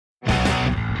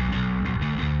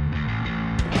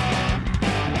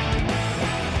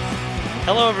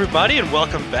Hello, everybody, and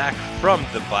welcome back from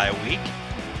the bye week.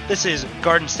 This is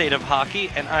Garden State of Hockey,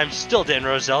 and I'm still Dan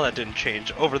Roselle. That didn't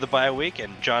change over the bye week,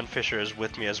 and John Fisher is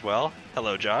with me as well.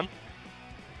 Hello, John.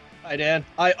 Hi, Dan.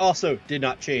 I also did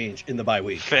not change in the bye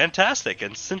week. Fantastic.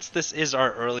 And since this is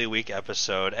our early week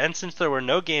episode, and since there were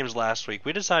no games last week,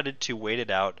 we decided to wait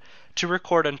it out to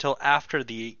record until after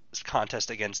the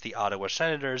contest against the Ottawa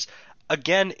Senators,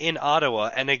 again in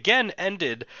Ottawa, and again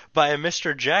ended by a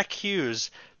Mr. Jack Hughes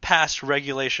past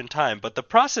regulation time. But the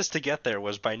process to get there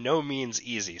was by no means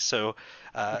easy. So,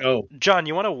 John,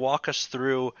 you want to walk us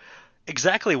through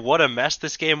exactly what a mess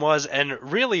this game was, and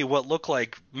really what looked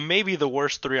like maybe the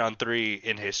worst 3-on-3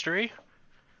 in history?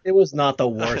 It was not the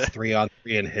worst 3-on-3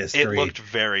 in history. It looked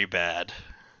very bad.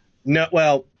 No,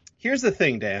 well, here's the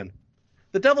thing, Dan.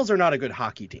 The Devils are not a good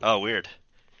hockey team. Oh, weird.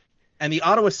 And the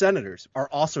Ottawa Senators are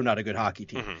also not a good hockey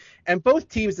team. Mm-hmm. And both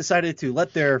teams decided to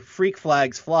let their freak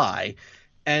flags fly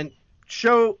and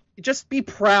just be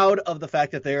proud of the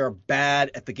fact that they are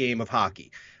bad at the game of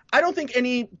hockey. I don't think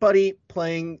anybody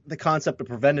playing the concept of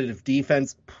preventative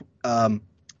defense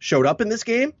showed up in this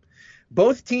game.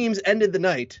 Both teams ended the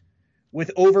night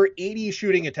with over 80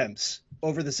 shooting attempts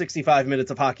over the 65 minutes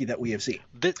of hockey that we have seen.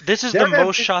 This is the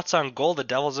most shots on goal the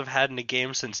Devils have had in a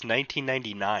game since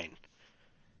 1999.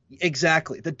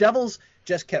 Exactly. The Devils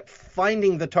just kept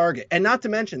finding the target. And not to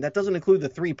mention, that doesn't include the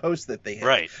 3 posts that they had.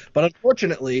 Right. But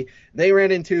unfortunately, they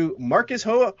ran into Marcus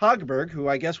Hogberg, who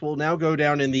I guess will now go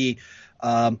down in the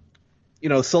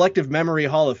selective memory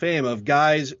Hall of Fame of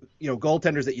guys,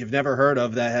 goaltenders that you've never heard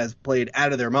of that has played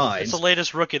out of their minds. It's the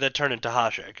latest rookie that turned into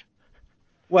Hasek.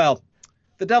 Well,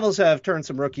 the Devils have turned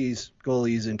some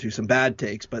goalies into some bad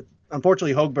takes, but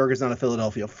unfortunately Hogberg is not a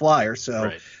Philadelphia Flyer, so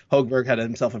right. Hogberg had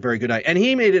himself a very good night. And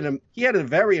he had a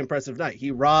very impressive night.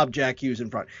 He robbed Jack Hughes in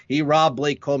front. He robbed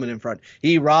Blake Coleman in front.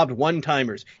 He robbed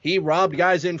one-timers. He robbed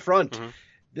guys in front.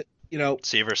 Mm-hmm.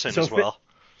 Severson as well.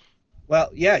 Well,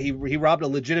 yeah, he robbed a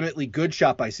legitimately good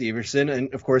shot by Severson,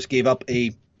 and of course gave up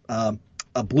a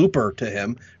blooper to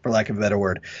him, for lack of a better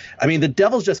word. I mean, the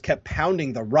Devils just kept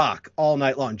pounding the rock all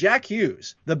night long. Jack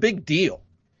Hughes, the big deal,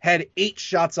 had 8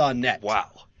 shots on net.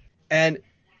 Wow. And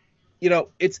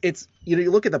it's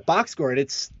you look at the box score and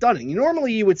it's stunning.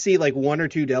 Normally you would see like 1 or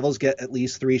 2 Devils get at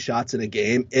least 3 shots in a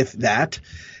game, if that.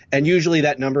 And usually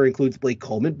that number includes Blake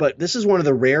Coleman, but this is one of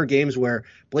the rare games where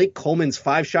Blake Coleman's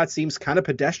 5 shots seems kind of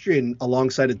pedestrian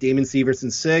alongside of Damon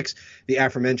Severson's 6, the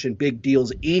aforementioned Big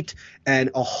Deal's 8, and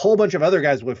a whole bunch of other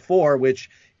guys with 4, which,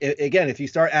 again, if you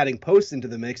start adding posts into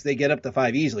the mix, they get up to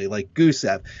 5 easily, like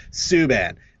Gusev,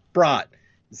 Subban, Brott,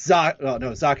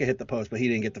 Zacha hit the post, but he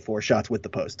didn't get the 4 shots with the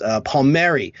post.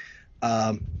 Palmieri,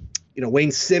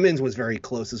 Wayne Simmons was very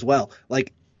close as well.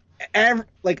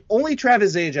 Only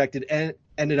Travis Zajac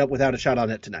ended up without a shot on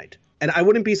net tonight. And I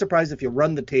wouldn't be surprised if you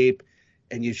run the tape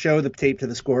and you show the tape to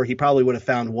the score, he probably would have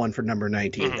found one for number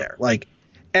 19 there.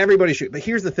 Everybody shoot. But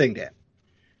here's the thing, Dan.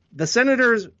 The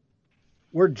Senators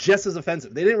were just as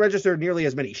offensive. They didn't register nearly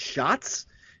as many shots.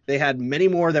 They had many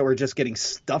more that were just getting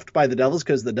stuffed by the Devils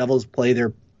because the Devils play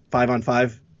their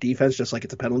 5-on-5 defense just like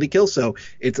it's a penalty kill. So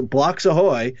it's blocks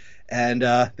ahoy, and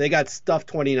they got stuffed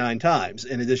 29 times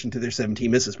in addition to their 17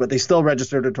 misses, but they still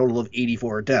registered a total of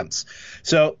 84 attempts.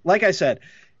 So like I said,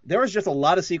 there was just a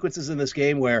lot of sequences in this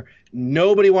game where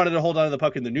nobody wanted to hold on to the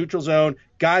puck in the neutral zone.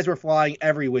 Guys were flying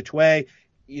every which way.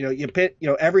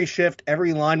 Every shift,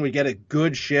 every line would get a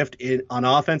good shift on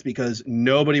offense because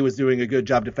nobody was doing a good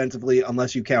job defensively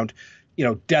unless you count,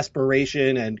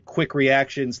 desperation and quick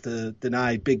reactions to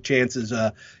deny big chances,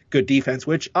 good defense,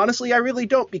 which honestly I really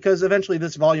don't, because eventually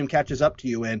this volume catches up to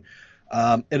you, and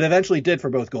it eventually did for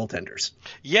both goaltenders.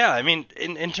 Yeah, I mean,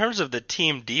 in terms of the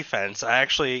team defense, I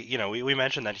actually, we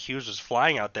mentioned that Hughes was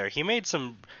flying out there. He made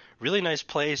some really nice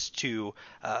plays to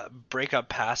break up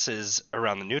passes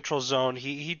around the neutral zone.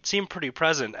 He seemed pretty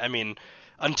present. I mean,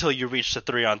 until you reached the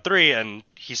 3-on-3 and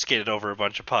he skated over a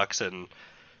bunch of pucks and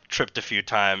tripped a few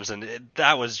times, and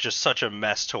that was just such a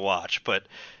mess to watch. But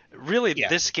really,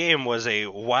 This game was a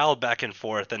wild back and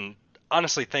forth, and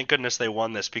honestly, thank goodness they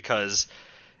won this, because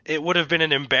it would have been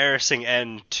an embarrassing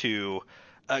end to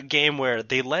a game where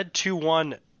they led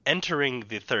 2-1 entering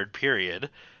the third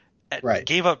period. Right.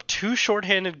 Gave up 2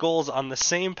 shorthanded goals on the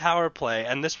same power play,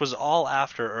 and this was all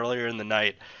after earlier in the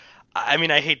night. I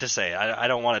mean, I hate to say it. I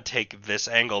don't want to take this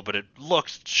angle, but it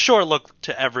looked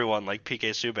to everyone like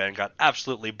PK Subban got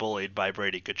absolutely bullied by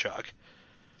Brady Tkachuk.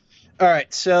 All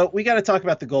right, so we got to talk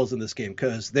about the goals in this game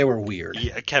because they were weird.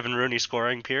 Yeah, Kevin Rooney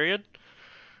scoring, period?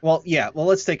 Well, yeah. Well,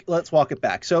 let's walk it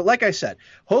back. So, like I said,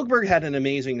 Hogberg had an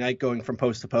amazing night going from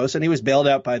post to post, and he was bailed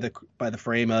out by the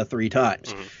frame 3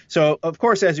 times. Mm-hmm. So, of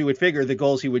course, as you would figure, the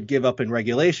goals he would give up in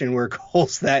regulation were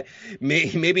goals that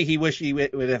maybe he wished he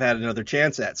would have had another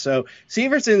chance at. So,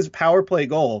 Severson's power play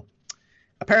goal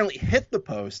apparently hit the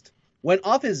post, went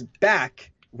off his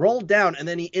back, rolled down, and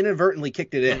then he inadvertently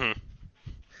kicked it in. Mm-hmm.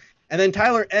 And then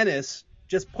Tyler Ennis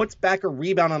just puts back a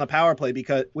rebound on a power play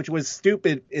which was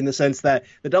stupid in the sense that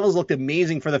the Devils looked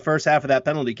amazing for the first half of that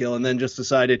penalty kill and then just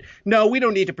decided, no, we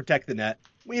don't need to protect the net.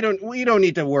 We don't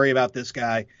need to worry about this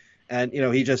guy. And,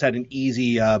 he just had an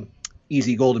easy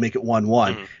goal to make it 1-1.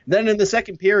 Mm-hmm. Then in the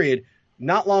second period,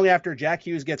 not long after Jack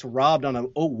Hughes gets robbed on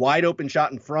a wide open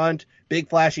shot in front, big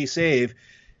flashy save,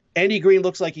 Andy Green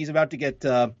looks like he's about to get,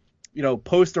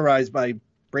 posterized by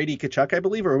Brady Tkachuk, I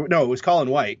believe, or no, it was Colin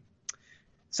White.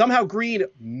 Somehow Green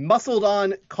muscled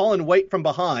on Colin White from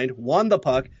behind, won the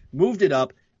puck, moved it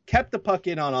up, kept the puck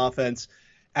in on offense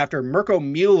after Mirko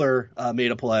Mueller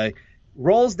made a play,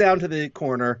 rolls down to the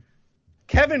corner.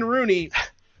 Kevin Rooney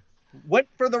went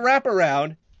for the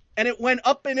wraparound, and it went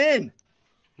up and in.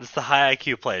 It's the high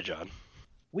IQ play, John.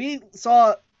 We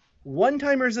saw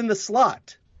one-timers in the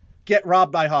slot get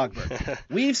robbed by Hogberg.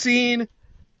 We've seen,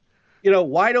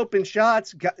 wide open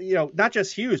shots, not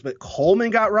just Hughes, but Coleman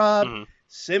got robbed. Mm-hmm.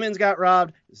 Simmons got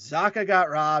robbed. Zacha got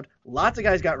robbed. Lots of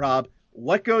guys got robbed.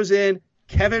 What goes in?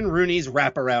 Kevin Rooney's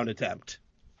wraparound attempt.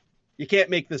 You can't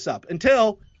make this up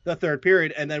until the third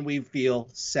period, and then we feel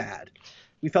sad.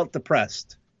 We felt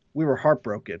depressed. We were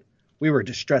heartbroken. We were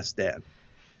distressed, Dan.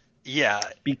 Yeah.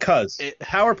 Because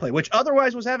power play, which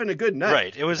otherwise was having a good night.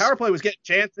 Right. It was power play was getting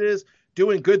chances,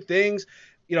 doing good things.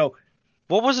 What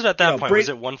was it at that point? Was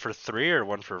it 1 for 3 or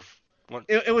 1 for 1?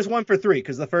 It was 1 for 3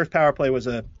 because the first power play was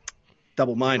a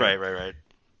double minor. Right.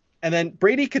 And then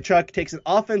Brady Tkachuk takes an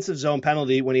offensive zone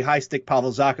penalty when he high stick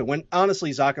Pavel Zacha. When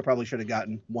honestly Zacha probably should have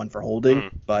gotten 1 for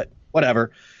holding, but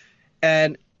whatever.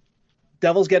 And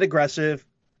Devils get aggressive.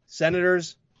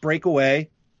 Senators break away.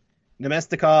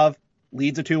 Nemestikov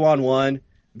leads a 2-on-1.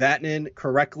 Vatanen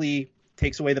correctly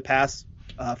takes away the pass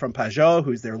from Pajot,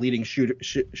 who's their leading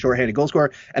shorthanded goal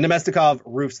scorer, and Nemestikov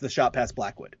roofs the shot past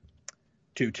Blackwood.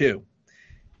 2-2.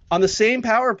 On the same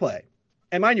power play,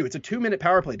 and mind you, it's a 2-minute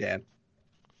power play, Dan.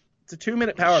 It's a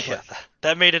 2-minute power play. Yeah,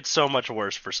 that made it so much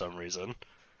worse for some reason.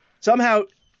 Somehow,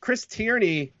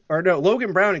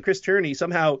 Logan Brown and Chris Tierney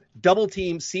somehow double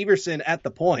team Severson at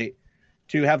the point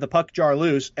to have the puck jar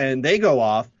loose, and they go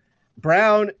off.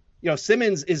 Brown,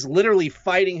 Simmons is literally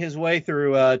fighting his way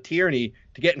through Tierney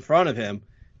to get in front of him.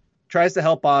 Tries to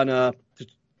help on to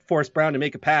force Brown to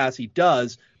make a pass. He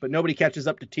does, but nobody catches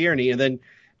up to Tierney, and then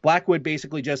Blackwood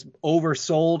basically just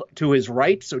oversold to his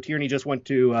right, so Tierney just went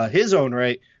to his own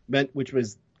right, which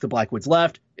was to Blackwood's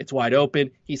left. It's wide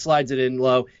open. He slides it in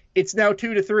low. It's now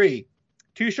 2-3.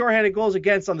 2 shorthanded goals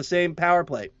against on the same power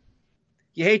play.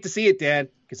 You hate to see it, Dan,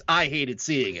 because I hated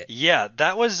seeing it. Yeah,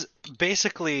 that was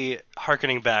basically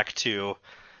hearkening back to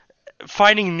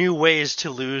finding new ways to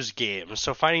lose games.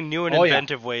 So finding new and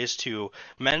inventive ways to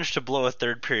manage to blow a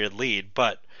third period lead.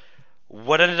 But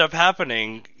what ended up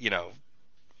happening,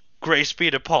 grace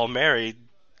be to Paul Mary.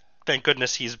 Thank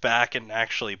goodness he's back and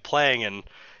actually playing. And,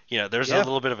 there's a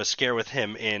little bit of a scare with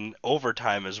him in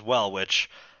overtime as well, which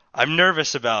I'm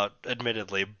nervous about,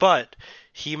 admittedly. But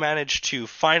he managed to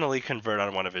finally convert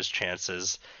on one of his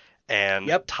chances and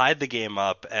tied the game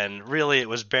up. And really it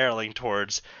was barreling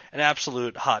towards an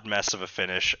absolute hot mess of a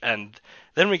finish. And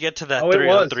then we get to that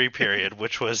 3-on-3 period,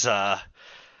 which was,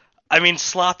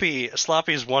 sloppy.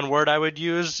 Sloppy is one word I would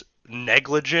use.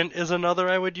 Negligent is another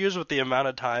I would use, with the amount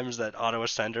of times that Ottawa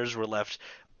Senators were left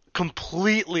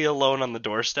completely alone on the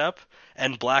doorstep,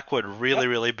 and Blackwood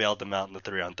really bailed them out in the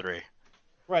 3-on-3.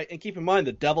 Right, and keep in mind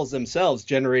the Devils themselves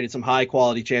generated some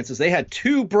high-quality chances. They had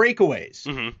 2 breakaways,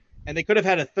 and they could have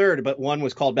had a third, but one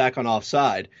was called back on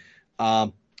offside,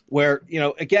 where,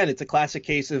 again, it's a classic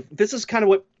case of this is kind of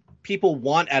what people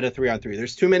want out of 3-on-3.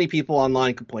 There's too many people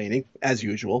online complaining, as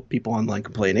usual, they're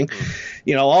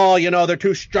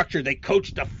too structured. They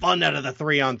coach the fun out of the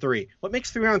 3-on-3. What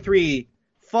makes 3-on-3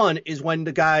 fun is when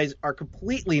the guys are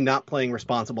completely not playing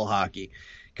responsible hockey,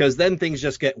 because then things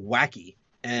just get wacky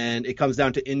and it comes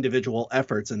down to individual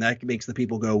efforts, and that makes the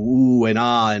people go ooh and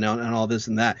ah and all this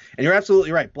and that. And you're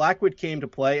absolutely right. Blackwood came to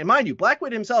play, and mind you,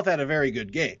 Blackwood himself had a very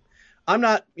good game. I'm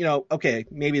not,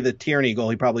 maybe the Tierney goal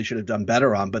he probably should have done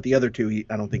better on, but the other 2,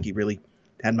 I don't think he really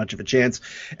had much of a chance.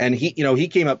 And he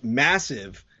came up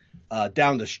massive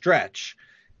down the stretch,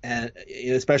 and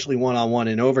especially one-on-one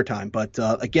in overtime. But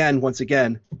once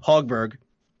again, Hogberg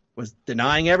was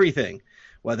denying everything,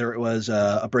 whether it was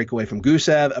a breakaway from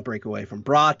Gusev, a breakaway from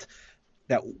Brott.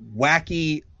 that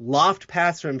wacky loft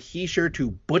pass from Hischier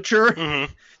to Butcher,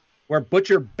 where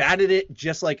Butcher batted it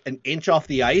just like an inch off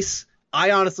the ice.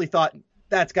 I honestly thought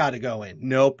that's got to go in.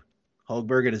 Nope.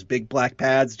 Hogberg and his big black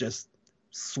pads just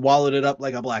swallowed it up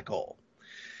like a black hole.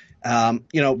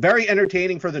 Very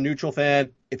entertaining for the neutral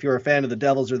fan. If you're a fan of the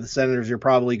Devils or the Senators, you're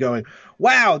probably going,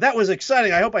 wow, that was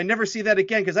exciting. I hope I never see that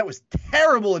again because that was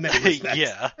terrible in many respects.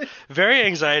 Yeah, very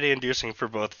anxiety-inducing for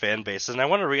both fan bases. And I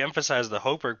want to reemphasize the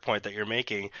Hogberg point that you're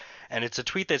making. And it's a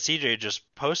tweet that CJ just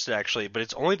posted, actually, but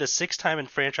it's only the 6th time in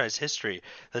franchise history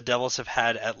the Devils have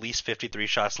had at least 53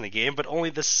 shots in the game, but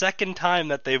only the 2nd time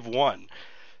that they've won.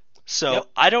 So yep.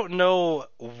 I don't know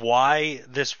why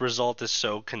this result is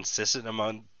so consistent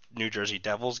among New Jersey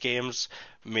Devils games,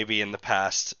 maybe in the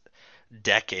past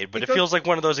decade, but it feels like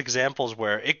one of those examples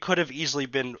where it could have easily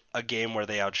been a game where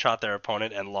they outshot their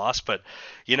opponent and lost, but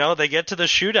they get to the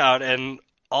shootout and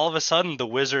all of a sudden the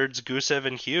Wizards, Gusev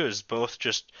and Hughes both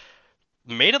just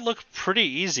made it look pretty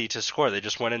easy to score. They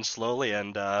just went in slowly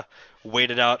and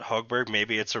waited out Hogberg.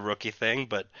 Maybe it's a rookie thing,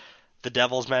 but the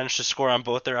Devils managed to score on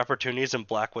both their opportunities, and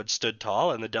Blackwood stood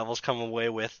tall, and the Devils come away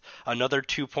with another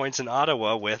 2 points in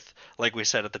Ottawa with, like we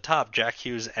said at the top, Jack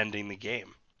Hughes ending the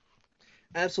game.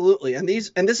 Absolutely. And this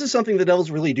is something the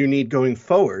Devils really do need going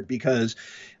forward, because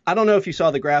I don't know if you saw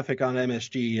the graphic on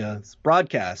MSG's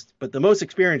broadcast, but the most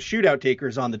experienced shootout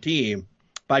takers on the team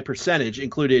by percentage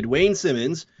included Wayne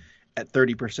Simmonds at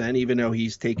 30%, even though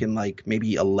he's taken like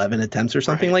maybe 11 attempts or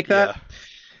something like that. Yeah.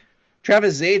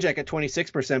 Travis Zajac at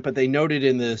 26%, but they noted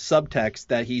in the subtext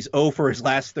that he's 0 for his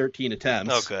last 13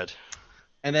 attempts. Oh, good.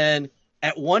 And then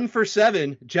at 1 for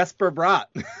 7, Jesper Bratt.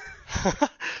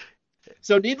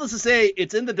 So needless to say,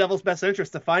 it's in the Devils' best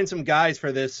interest to find some guys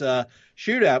for this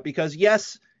shootout because,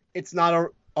 yes, it's not a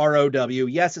ROW.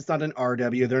 Yes, it's not an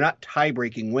RW. They're not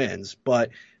tie-breaking wins, but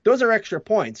those are extra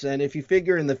points. And if you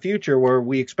figure in the future where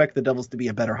we expect the Devils to be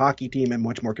a better hockey team and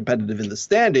much more competitive in the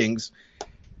standings,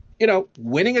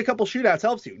 winning a couple shootouts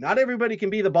helps you. Not everybody can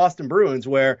be the Boston Bruins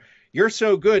where you're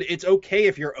so good, it's okay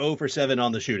if you're 0 for 7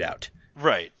 on the shootout.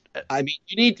 Right. I mean,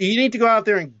 you need to go out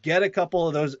there and get a couple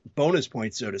of those bonus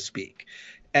points, so to speak.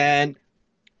 And,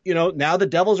 now the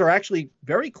Devils are actually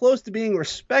very close to being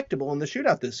respectable in the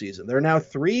shootout this season. They're now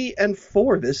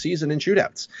 3-4 this season in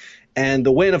shootouts. And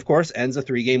the win, of course, ends a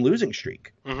 3-game losing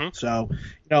streak. Mm-hmm. So,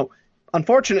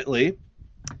 unfortunately,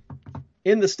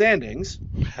 in the standings,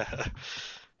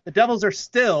 the Devils are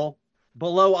still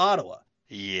below Ottawa.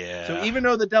 Yeah. So even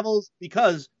though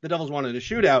because the Devils wanted a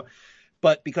shootout,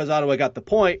 but because Ottawa got the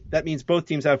point, that means both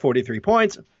teams have 43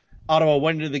 points. Ottawa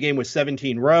went into the game with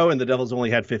 17 row, and the Devils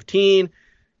only had 15.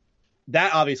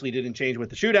 That obviously didn't change with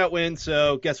the shootout win,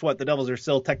 so guess what? The Devils are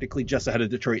still technically just ahead of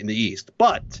Detroit in the East.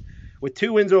 But with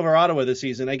 2 wins over Ottawa this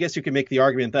season, I guess you can make the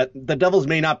argument that the Devils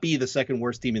may not be the second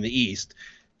worst team in the East.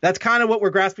 That's kind of what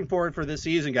we're grasping for this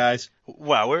season, guys.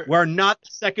 Wow, we're not the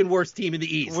second worst team in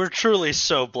the East. We're truly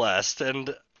so blessed,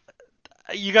 and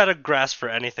you got to grasp for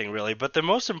anything, really. But the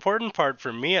most important part,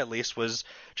 for me at least, was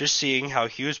just seeing how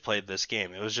Hughes played this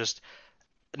game. It was just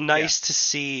nice to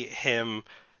see him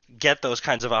get those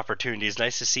kinds of opportunities,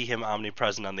 nice to see him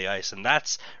omnipresent on the ice, and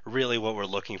that's really what we're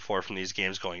looking for from these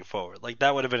games going forward. Like,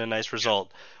 that would have been a nice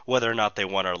result, whether or not they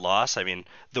won or lost. I mean,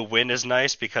 the win is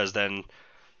nice because then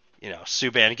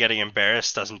Subban getting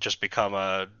embarrassed doesn't just become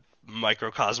a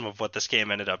microcosm of what this game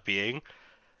ended up being.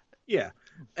 Yeah.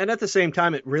 And at the same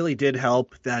time, it really did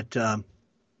help that,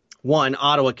 one,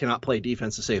 Ottawa cannot play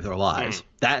defense to save their lives.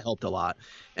 That helped a lot.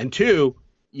 And 2,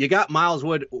 you got Miles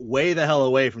Wood way the hell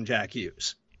away from Jack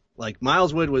Hughes. Like,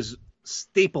 Miles Wood was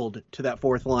stapled to that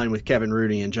fourth line with Kevin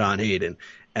Rooney and John Hayden.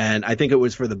 And I think it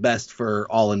was for the best for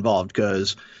all involved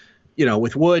because,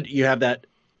 with Wood, you have that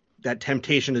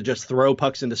temptation to just throw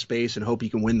pucks into space and hope you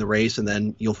can win the race, and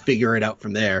then you'll figure it out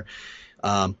from there.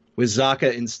 With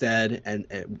Zacha instead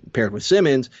and paired with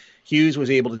Simmonds, Hughes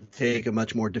was able to take a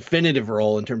much more definitive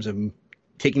role in terms of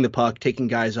taking the puck, taking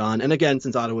guys on. And again,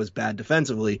 since Ottawa's bad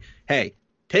defensively, hey,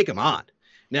 take them on.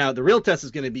 Now, the real test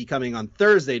is going to be coming on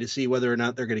Thursday to see whether or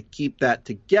not they're going to keep that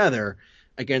together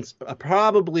against a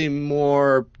probably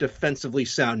more defensively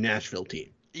sound Nashville team.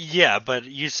 Yeah, but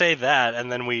you say that,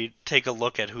 and then we take a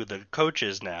look at who the coach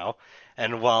is now.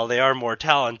 And while they are more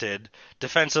talented,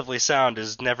 defensively sound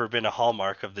has never been a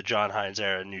hallmark of the John Hynes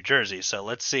era in New Jersey. So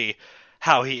let's see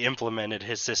how he implemented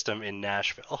his system in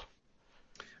Nashville.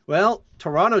 Well,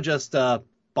 Toronto just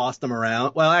bossed them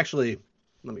around. Well, actually,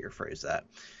 let me rephrase that.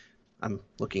 I'm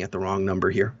looking at the wrong number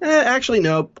here. Actually,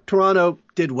 no. Toronto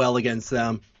did well against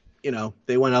them.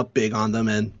 They went up big on them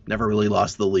and never really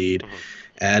lost the lead. Mm-hmm.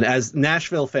 And as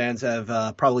Nashville fans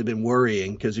have probably been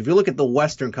worrying, because if you look at the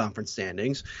Western Conference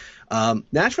standings,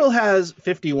 Nashville has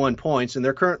 51 points, and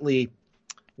they're currently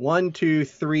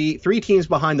three teams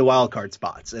behind the wild card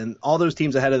spots, and all those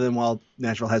teams ahead of them, while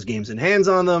Nashville has games in hands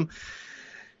on them,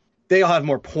 they all have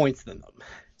more points than them.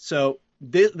 So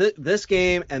this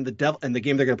game and the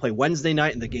game they're going to play Wednesday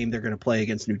night and the game they're going to play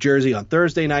against New Jersey on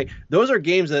Thursday night, those are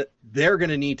games that they're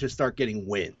going to need to start getting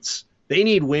wins. They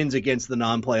need wins against the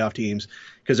non-playoff teams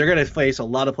because they're going to face a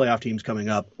lot of playoff teams coming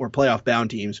up, or playoff-bound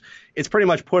teams. It's pretty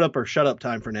much put up or shut up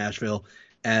time for Nashville.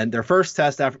 And their first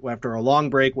test after a long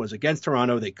break was against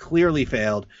Toronto. They clearly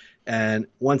failed. And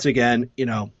once again,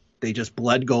 they just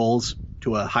bled goals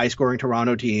to a high-scoring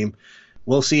Toronto team.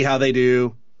 We'll see how they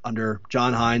do under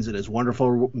John Hines and his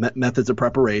wonderful methods of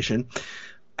preparation,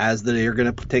 as they are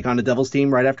going to take on the Devils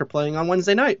team right after playing on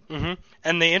Wednesday night. Mm-hmm.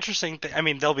 And the interesting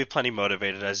thing, they'll be plenty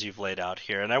motivated, as you've laid out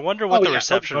here. And I wonder what the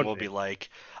reception will be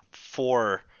like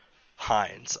for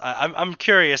Hines. I'm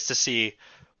curious to see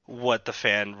what the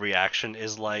fan reaction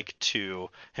is like to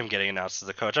him getting announced as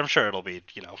the coach. I'm sure it'll be,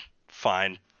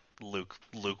 fine,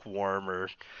 lukewarm, or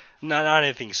not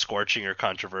anything scorching or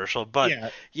controversial. But,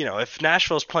 if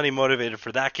Nashville's plenty motivated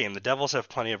for that game, the Devils have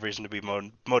plenty of reason to be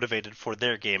motivated for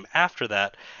their game after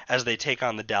that as they take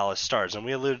on the Dallas Stars. And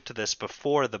we alluded to this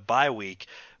before the bye week,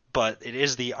 but it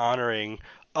is the honoring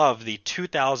of the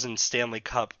 2000 Stanley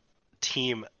Cup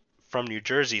team from New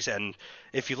Jersey. And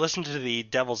if you listen to the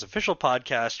Devils official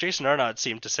podcast, Jason Arnott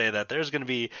seemed to say that there's going to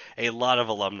be a lot of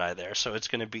alumni there. So it's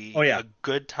going to be a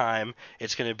good time.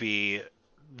 It's going to be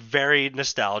very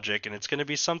nostalgic, and it's going to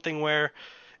be something where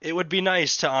it would be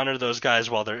nice to honor those guys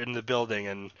while they're in the building.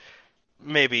 And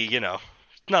maybe,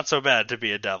 not so bad to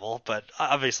be a Devil, but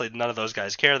obviously none of those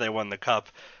guys care. They won the cup.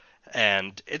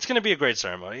 And it's going to be a great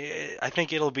ceremony. I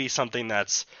think it'll be something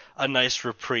that's a nice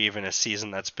reprieve in a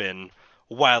season that's been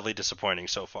wildly disappointing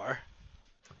so far.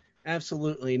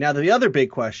 Stabbabsolutely. Now, the other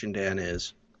big question, Dan,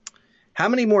 is how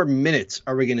many more minutes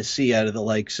are we going to see out of the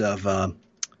likes of,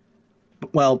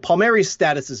 Palmieri's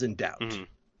status is in doubt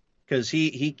because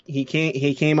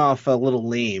he came off a little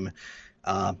lame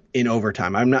in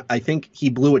overtime. I think he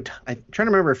blew it. I'm trying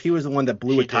to remember if he was the one that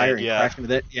blew a tire and crashed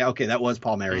with it. Yeah, okay, that was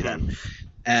Palmieri then.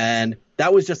 And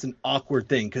that was just an awkward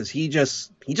thing because he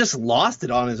just lost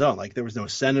it on his own. Like, there was no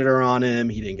senator on him.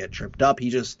 He didn't get tripped up. He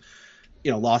just,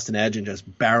 lost an edge and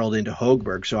just barreled into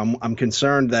Högberg. So I'm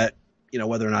concerned that,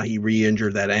 whether or not he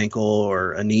re-injured that ankle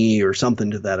or a knee or something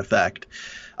to that effect.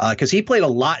 Because he played a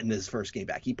lot in his first game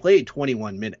back. He played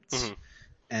 21 minutes.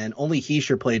 And only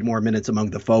Hischier played more minutes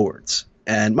among the forwards.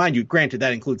 And mind you, granted,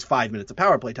 that includes 5 minutes of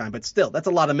power play time. But still, that's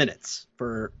a lot of minutes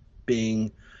for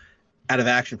being out of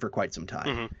action for quite some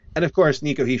time. And of course,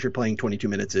 Nico Hischier playing 22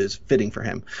 minutes is fitting for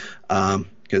him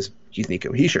because he's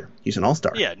Nico Hischier. He's an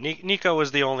all-star. Yeah, Nico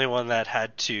was the only one that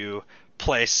had to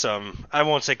play some, I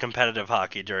won't say competitive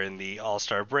hockey during the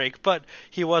all-star break, but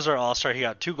he was our all-star. He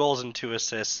got 2 goals and 2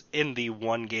 assists in the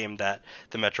one game that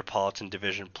the Metropolitan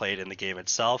Division played in the game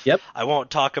itself. Yep. I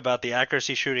won't talk about the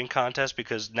accuracy shooting contest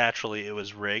because naturally it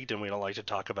was rigged and we don't like to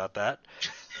talk about that.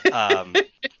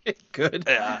 Good.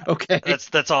 Okay.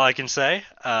 That's all I can say.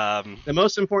 The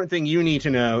most important thing you need to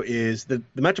know is that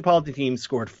the Metropolitan team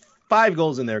scored 5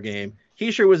 goals in their game.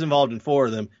 Hischier was involved in 4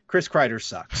 of them. Chris Kreider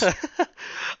sucks.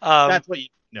 That's what you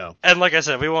know. And like I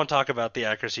said, we won't talk about the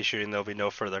accuracy shooting. There'll be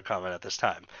no further comment at this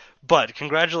time. But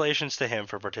congratulations to him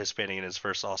for participating in his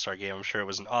first All-Star game. I'm sure it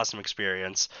was an awesome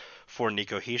experience for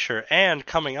Nico Hischier. And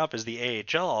coming up is the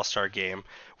AHL All-Star game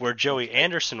where Joey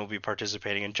Anderson will be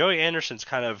participating. And Joey Anderson's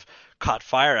kind of caught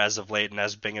fire as of late and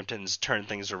as Binghamton's turned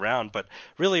things around. But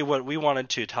really what we wanted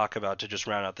to talk about to just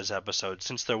round out this episode,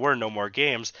 since there were no more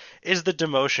games, is the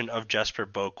demotion of Jesper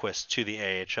Boqvist to the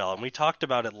AHL. And we talked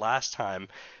about it last time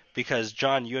because,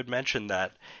 John, you had mentioned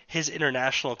that his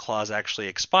international clause actually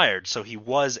expired, so he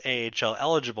was AHL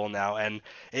eligible now, and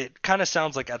it kind of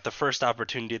sounds like at the first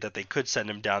opportunity that they could send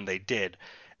him down, they did.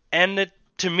 And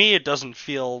to me, it doesn't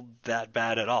feel that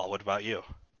bad at all. What about you?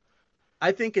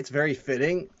 I think it's very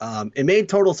fitting. It made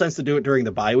total sense to do it during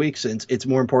the bye week since it's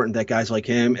more important that guys like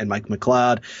him and Mike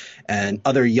McLeod and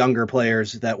other younger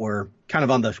players that were kind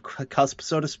of on the cusp,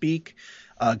 so to speak,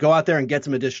 go out there and get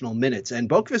some additional minutes. And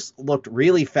Boqvist looked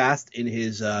really fast in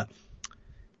his and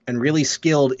really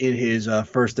skilled in his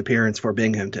first appearance for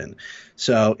Binghamton.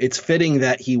 So it's fitting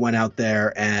that he went out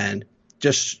there and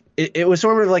just it was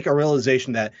sort of like a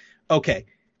realization that, okay,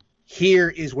 here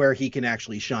is where he can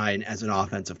actually shine as an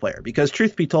offensive player. Because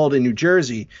truth be told, in New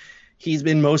Jersey, he's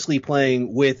been mostly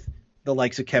playing with the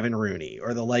likes of Kevin Rooney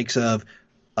or the likes of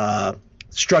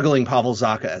struggling Pavel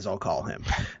Zacha, as I'll call him,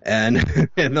 and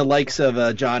and the likes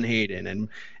of John Hayden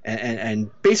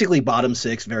and basically bottom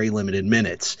six, very limited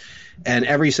minutes. And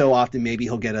every so often, maybe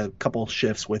he'll get a couple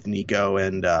shifts with Nico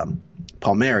and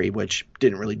Palmieri, which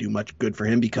didn't really do much good for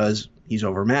him because he's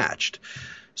overmatched.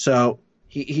 So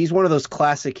he's one of those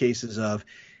classic cases of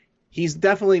he's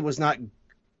definitely was not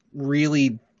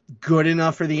really good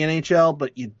enough for the NHL,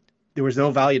 but there was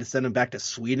no value to send him back to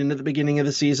Sweden at the beginning of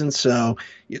the season. So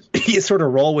you sort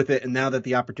of roll with it. And now that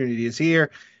the opportunity is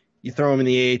here, you throw him in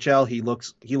the AHL. He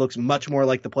looks much more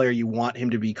like the player you want him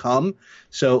to become.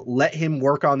 So let him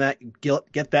work on that,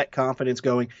 get that confidence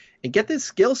going, and get this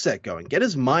skill set going, get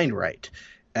his mind right.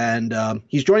 And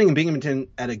he's joining Binghamton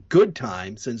at a good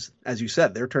time since, as you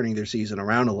said, they're turning their season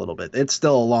around a little bit. It's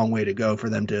still a long way to go for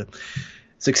them to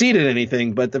succeed at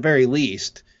anything, but at the very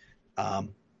least,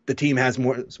 the team has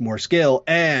more skill,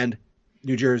 and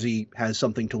New Jersey has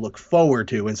something to look forward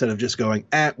to instead of just going,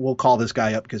 we'll call this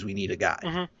guy up because we need a guy.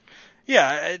 Mm-hmm.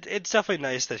 Yeah, it's definitely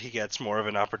nice that he gets more of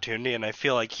an opportunity, and I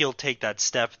feel like he'll take that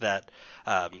step that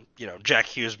Jack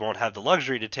Hughes won't have the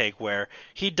luxury to take, where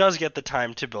he does get the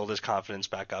time to build his confidence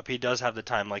back up. He does have the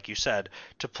time, like you said,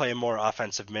 to play more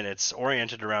offensive minutes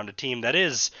oriented around a team that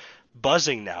is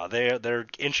buzzing now. They're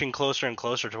inching closer and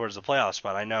closer towards the playoff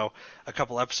spot. I know a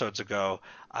couple episodes ago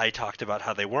I talked about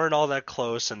how they weren't all that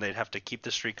close and they'd have to keep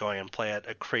the streak going and play at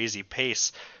a crazy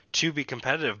pace to be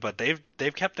competitive, but they've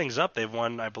kept things up. They've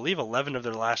won, I believe, 11 of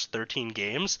their last 13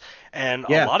 games, and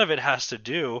a lot of it has to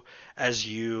do, as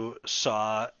you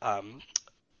saw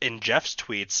in Jeff's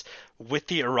tweets, with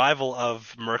the arrival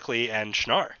of Merkley and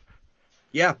Schnarr.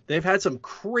 Yeah, they've had some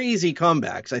crazy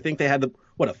comebacks. I think they had a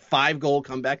 5-goal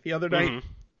comeback the other night.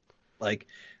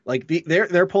 Mm-hmm.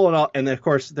 They're pulling off, and of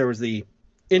course there was the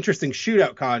interesting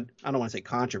shootout I don't want to say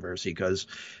controversy because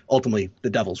ultimately the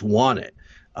Devils won it.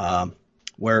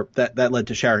 Where that led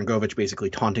to Sharon Govich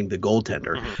basically taunting the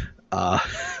goaltender. Mm-hmm.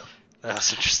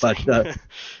 That's interesting.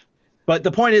 But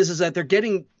the point is that they're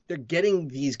getting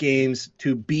these games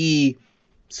to be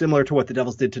similar to what the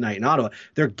Devils did tonight in Ottawa.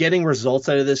 They're getting results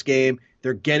out of this game.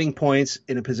 They're getting points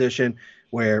in a position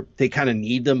where they kind of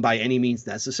need them by any means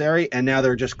necessary, and now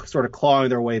they're just sort of clawing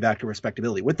their way back to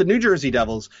respectability. With the New Jersey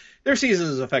Devils, their season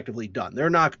is effectively done.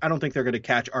 I don't think they're going to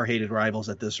catch our hated rivals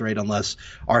at this rate unless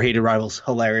our hated rivals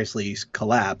hilariously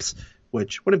collapse,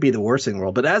 which wouldn't be the worst thing in the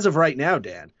world. But as of right now,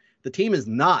 Dan, the team is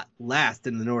not last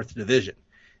in the North Division,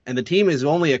 and the team is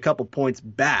only a couple points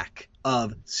back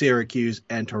of Syracuse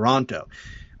and Toronto.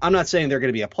 I'm not saying they're going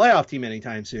to be a playoff team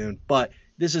anytime soon, but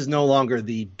this is no longer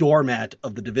the doormat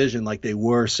of the division like they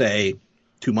were, say,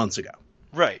 2 months ago.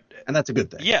 Right. And that's a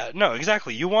good thing. Yeah, no,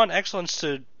 exactly. You want excellence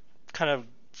to kind of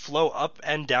flow up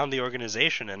and down the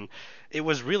organization, and it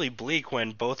was really bleak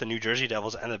when both the New Jersey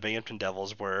Devils and the Binghamton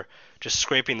Devils were just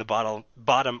scraping the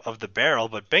bottom of the barrel,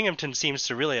 but Binghamton seems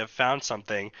to really have found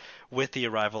something with the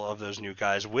arrival of those new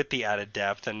guys, with the added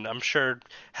depth, and I'm sure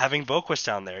having Boquist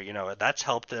down there, that's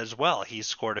helped as well. He's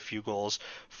scored a few goals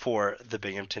for the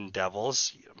Binghamton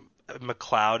Devils.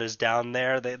 McLeod is down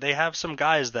there. They have some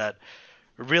guys that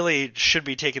really should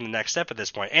be taking the next step at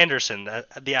this point. Anderson,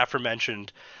 the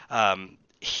aforementioned,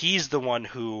 he's the one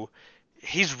who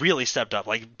he's really stepped up.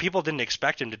 Like, people didn't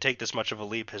expect him to take this much of a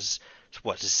leap. His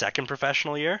second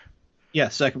professional year? Yeah,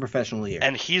 second professional year.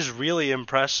 And he's really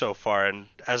impressed so far. And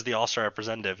as the All-Star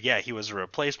representative, yeah, he was a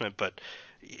replacement, but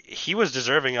he was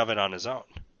deserving of it on his own.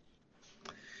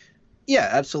 Yeah,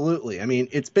 absolutely. I mean,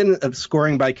 it's been a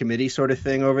scoring by committee sort of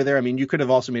thing over there. I mean, you could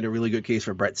have also made a really good case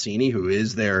for Brett Seney, who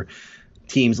is their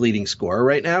team's leading scorer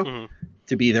right now,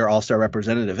 to be their All-Star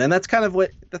representative. And that's kind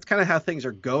of how things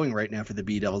are going right now for the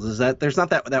B Devils, is that there's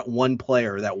not that one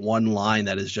player, that one line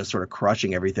that is just sort of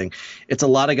crushing everything. It's a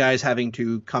lot of guys having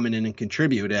to come in and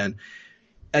contribute. And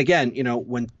again,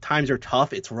 when times are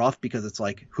tough, it's rough because it's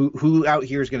like, who out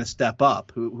here is going to step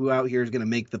up? Who out here is going to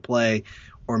make the play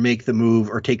or make the move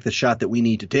or take the shot that we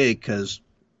need to take, because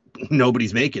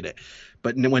nobody's making it.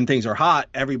 But when things are hot,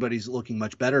 everybody's looking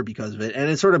much better because of it. And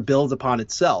it sort of builds upon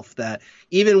itself, that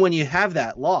even when you have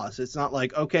that loss, it's not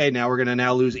like, okay, now we're going to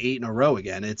now lose 8 in a row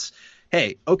again. It's,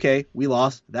 hey, okay, we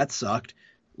lost. That sucked.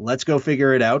 Let's go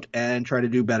figure it out and try to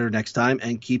do better next time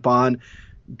and keep on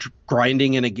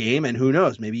grinding in a game. And who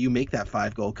knows, maybe you make that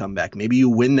 5-goal comeback. Maybe you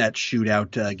win that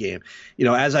shootout game.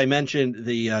 As I mentioned,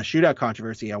 the shootout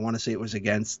controversy, I want to say it was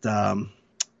against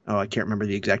I can't remember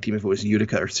the exact team, if it was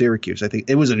Utica or Syracuse. I think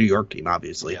it was a New York team,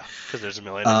 obviously. Yeah, because there's a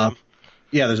million of them.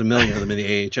 Yeah, there's a million of them in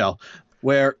the AHL,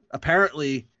 where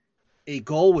apparently a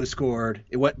goal was scored,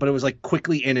 but it was like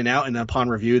quickly in and out, and upon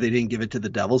review, they didn't give it to the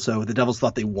Devils, so the Devils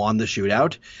thought they won the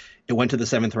shootout. It went to the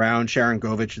 7th round. Sharon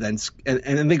Govich then,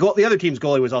 and then the other team's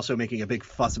goalie was also making a big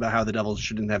fuss about how the Devils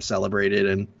shouldn't have celebrated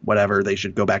and whatever. They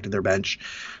should go back to their bench.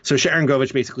 So Sharon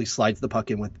Govich basically slides the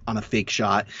puck in on a fake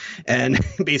shot and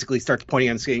basically starts pointing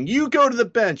at him saying, "You go to the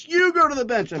bench, you go to the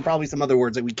bench," and probably some other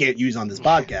words that we can't use on this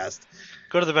podcast.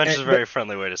 Go to the bench is a very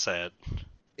friendly way to say it.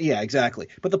 Yeah, exactly.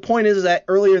 But the point is that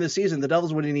earlier in the season, the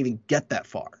Devils wouldn't even get that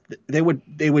far. They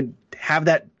would have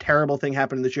that terrible thing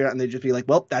happen in the shootout, and they'd just be like,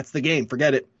 "Well, that's the game.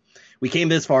 Forget it. We came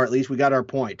this far, at least we got our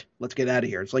point. Let's get out of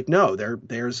here." It's like, no,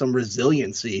 there's some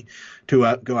resiliency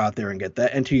to go out there and get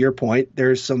that. And to your point,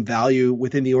 there's some value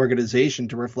within the organization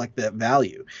to reflect that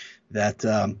value. That,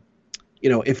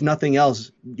 if nothing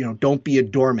else, don't be a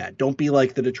doormat. Don't be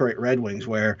like the Detroit Red Wings,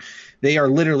 where they are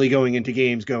literally going into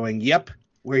games going, "Yep,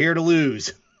 we're here to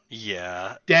lose."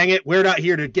 Yeah. Dang it, we're not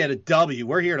here to get a W.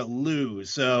 We're here to lose.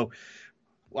 So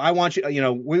I want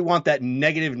we want that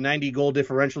negative 90 goal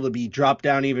differential to be dropped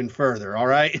down even further. All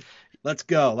right, let's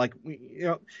go. Like,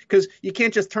 because you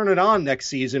can't just turn it on next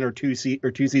season or two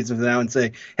seasons from now and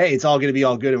say, "Hey, it's all going to be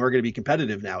all good and we're going to be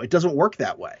competitive now." It doesn't work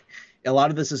that way. A lot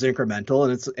of this is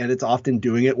incremental, and it's often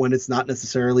doing it when it's not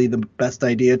necessarily the best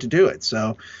idea to do it.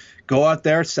 So go out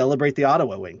there, celebrate the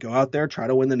Ottawa win. Go out there, try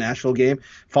to win the national game.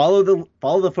 Follow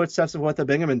the footsteps of what the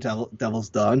Binghamton Devils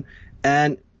done,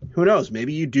 and who knows?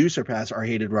 Maybe you do surpass our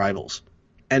hated rivals.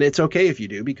 And it's okay if you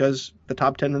do, because the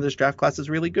top 10 of this draft class is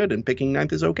really good, and picking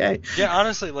 9th is okay. Yeah,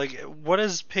 honestly, like, what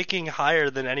has picking higher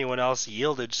than anyone else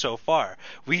yielded so far?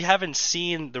 We haven't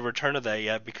seen the return of that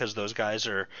yet because those guys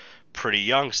are pretty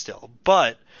young still.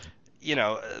 But,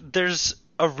 there's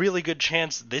a really good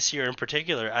chance this year in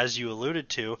particular, as you alluded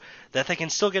to, that they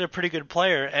can still get a pretty good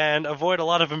player and avoid a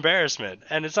lot of embarrassment.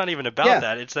 And it's not even about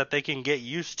that. It's that they can get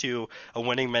used to a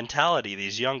winning mentality,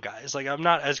 these young guys. Like, I'm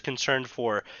not as concerned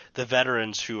for the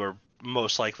veterans who are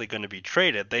most likely going to be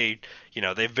traded. They've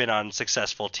been on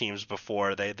successful teams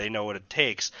before. They know what it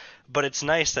takes. But it's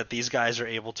nice that these guys are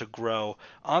able to grow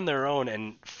on their own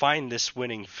and find this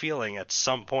winning feeling at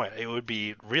some point. It would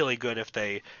be really good if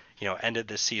they ended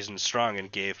this season strong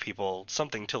and gave people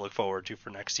something to look forward to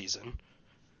for next season.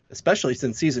 Especially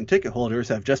since season ticket holders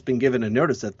have just been given a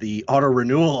notice that the auto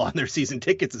renewal on their season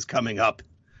tickets is coming up.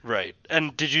 Right.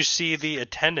 And did you see the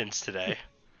attendance today?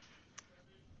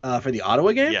 For the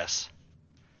Ottawa game? Yes.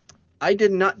 I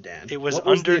did not, Dan. It was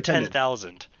under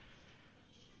 10,000.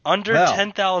 Under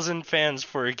 10,000 fans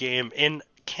for a game in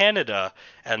Canada,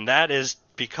 and that is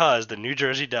because the New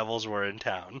Jersey Devils were in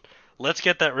town. Let's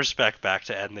get that respect back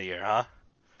to end the year, huh?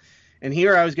 And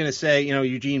here I was going to say,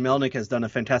 Eugene Melnyk has done a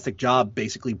fantastic job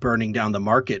basically burning down the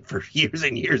market for years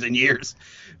and years and years.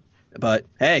 But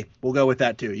hey, we'll go with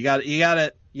that too. You got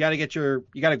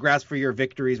to grasp for your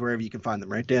victories wherever you can find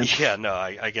them, right, Dan? Yeah, no,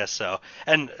 I guess so.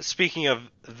 And speaking of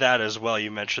that as well, you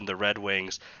mentioned the Red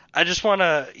Wings. I just want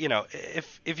to,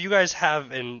 if you guys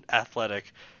have an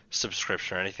Athletic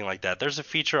subscription or anything like that, there's a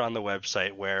feature on the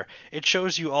website where it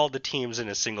shows you all the teams in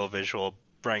a single visual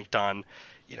ranked on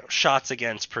shots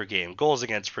against per game, goals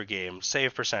against per game,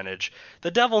 save percentage.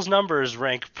 The Devils numbers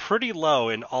rank pretty low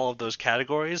in all of those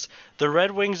categories. The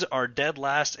Red Wings are dead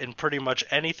last in pretty much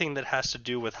anything that has to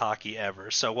do with hockey ever.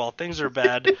 So while things are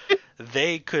bad,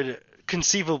 they could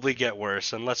conceivably get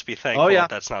worse, and let's be thankful that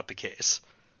that's not the case.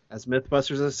 As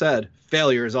Mythbusters has said,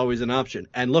 failure is always an option.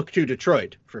 And look to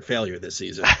Detroit for failure this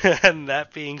season. And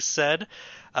that being said,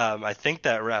 I think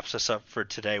that wraps us up for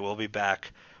today. We'll be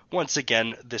back once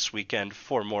again this weekend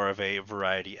for more of a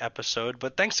variety episode.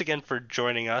 But thanks again for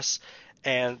joining us.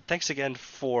 And thanks again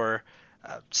for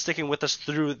sticking with us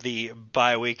through the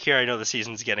bye week here. I know the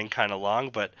season's getting kind of long,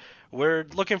 but we're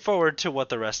looking forward to what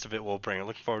the rest of it will bring.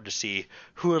 Looking forward to see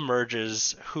who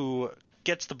emerges, who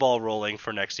gets the ball rolling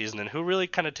for next season, and who really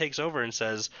kind of takes over and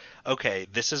says, okay,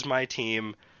 this is my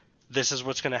team, this is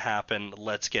what's going to happen,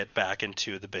 let's get back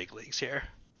into the big leagues here.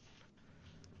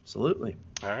 Absolutely.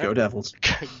 All right. Go Devils.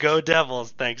 Go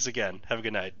Devils. Thanks again. Have a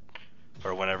good night.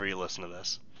 Or whenever you listen to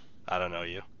this. I don't know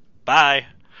you. Bye.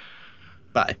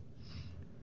 Bye.